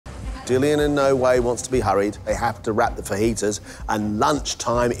Dillian in no way wants to be hurried. They have to wrap the fajitas, and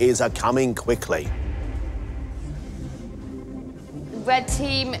lunchtime is a-coming quickly. Red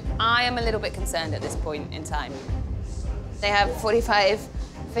team, I am a little bit concerned at this point in time. They have 45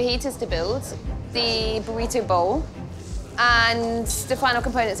 fajitas to build, the burrito bowl, and the final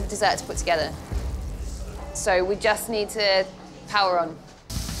components of dessert to put together. So we just need to power on.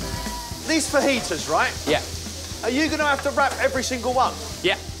 These fajitas, right? Yeah. Are you going to have to wrap every single one?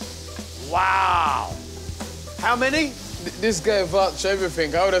 Yeah. Wow. How many? This guy vouched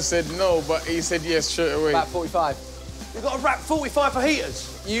everything. I would have said no, but he said yes straight away. About 45. You've got to wrap 45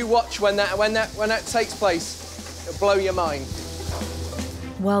 fajitas? You watch when that takes place. It'll blow your mind.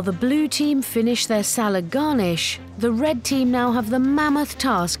 While the blue team finish their salad garnish, the red team now have the mammoth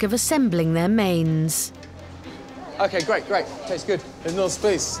task of assembling their mains. OK, great. Tastes good. There's no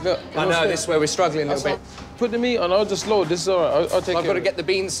space. Look, I know, this is where we're struggling a little bit. Put the meat on, I'll just load. This is all right, I'll take I've got to get the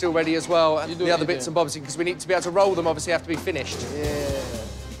beans still ready as well, and the other bits and bobs, because we need to be able to roll them, obviously have to be finished. Yeah.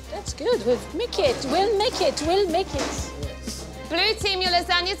 That's good. We'll make it. We'll make it. We'll make it. Yes. Blue team, your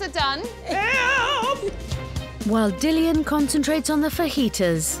lasagnas are done. Help! While Dillian concentrates on the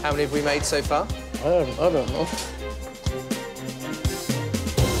fajitas. How many have we made so far? I don't know.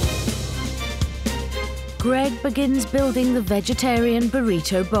 Greg begins building the vegetarian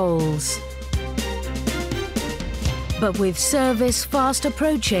burrito bowls. But with service fast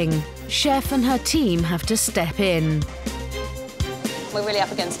approaching, Chef and her team have to step in. We're really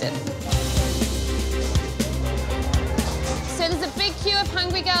up against it. So there's a big queue of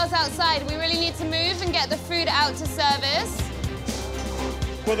hungry girls outside. We really need to move and get the food out to service.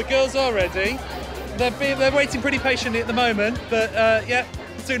 Well, the girls are ready. They're waiting pretty patiently at the moment, but yeah,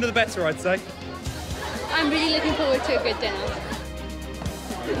 sooner the better, I'd say. I'm really looking forward to a good dinner.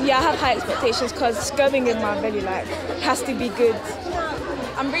 Yeah, I have high expectations because going in my belly, like, has to be good.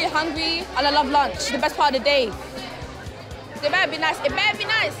 I'm really hungry and I love lunch. The best part of the day. They better be nice. It better be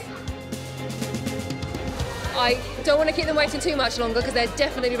nice. I don't want to keep them waiting too much longer because they're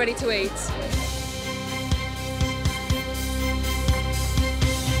definitely ready to eat.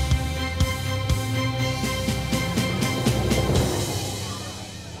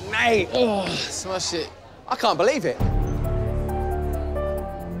 Mate, Oh, smash it. I can't believe it.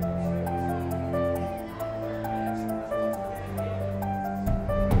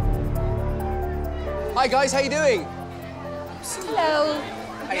 Hi guys, how you doing? Hello.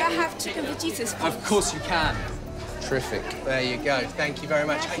 May I have chicken fajitas, please? Of course you can. Terrific. There you go. Thank you very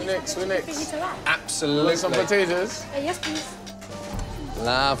much. We're next. Absolutely. Some potatoes. Yes, please.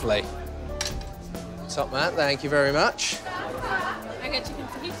 Lovely. Top man, thank you very much. I get chicken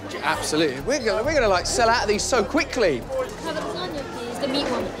fajitas. Absolutely. We're gonna like sell out of these so quickly. Have a lasagna, please. The meat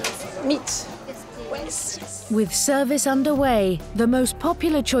one, please. Meat. Yes. With service underway, the most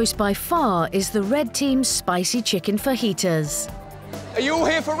popular choice by far is the red team's spicy chicken fajitas. Are you all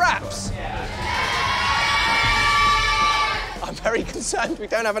here for wraps? I'm very concerned we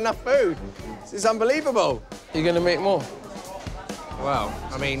don't have enough food. This is unbelievable. You're gonna make more? Well,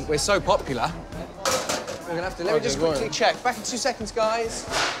 I mean, we're so popular. We're gonna have to... Let me just quickly check. Back in 2 seconds, guys.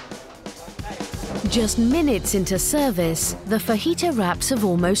 Just minutes into service, the fajita wraps have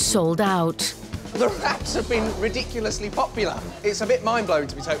almost sold out. The wraps have been ridiculously popular. It's a bit mind-blowing,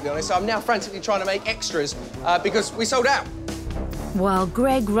 to be totally honest. So I'm now frantically trying to make extras because we sold out. While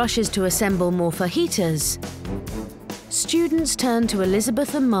Greg rushes to assemble more fajitas, students turn to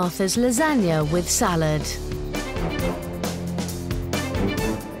Elizabeth and Martha's lasagna with salad.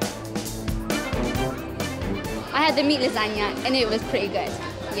 I had the meat lasagna and it was pretty good.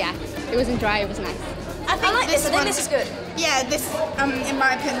 Yeah, it wasn't dry, it was nice. I like this. I think this is good. Yeah, this, in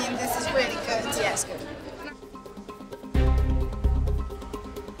my opinion, this is really good. Yeah, it's good.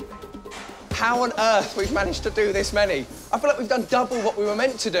 How on earth we've managed to do this many? I feel like we've done double what we were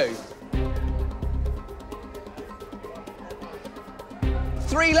meant to do.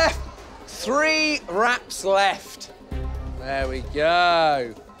 3 left. 3 wraps left. There we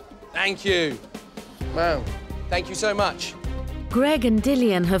go. Thank you. Man. Thank you so much. Greg and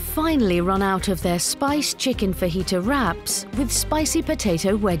Dillian have finally run out of their spiced chicken fajita wraps with spicy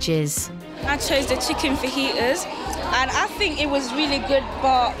potato wedges. I chose the chicken fajitas, and I think it was really good,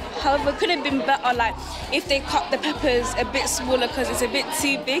 but however, it could have been better, like, if they cut the peppers a bit smaller because it's a bit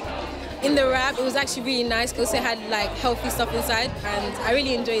too big. In the wrap, it was actually really nice because it had like healthy stuff inside, and I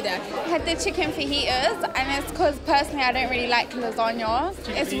really enjoyed that. I had the chicken fajitas, and it's because personally I don't really like lasagna.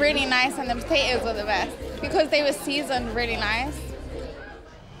 It's really nice, and the potatoes are the best because they were seasoned really nice.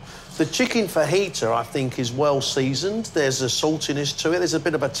 The chicken fajita, I think, is well seasoned. There's a saltiness to it. There's a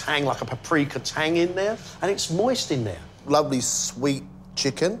bit of a tang, like a paprika tang in there, and it's moist in there. Lovely, sweet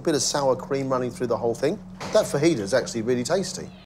chicken, bit of sour cream running through the whole thing. That fajita is actually really tasty.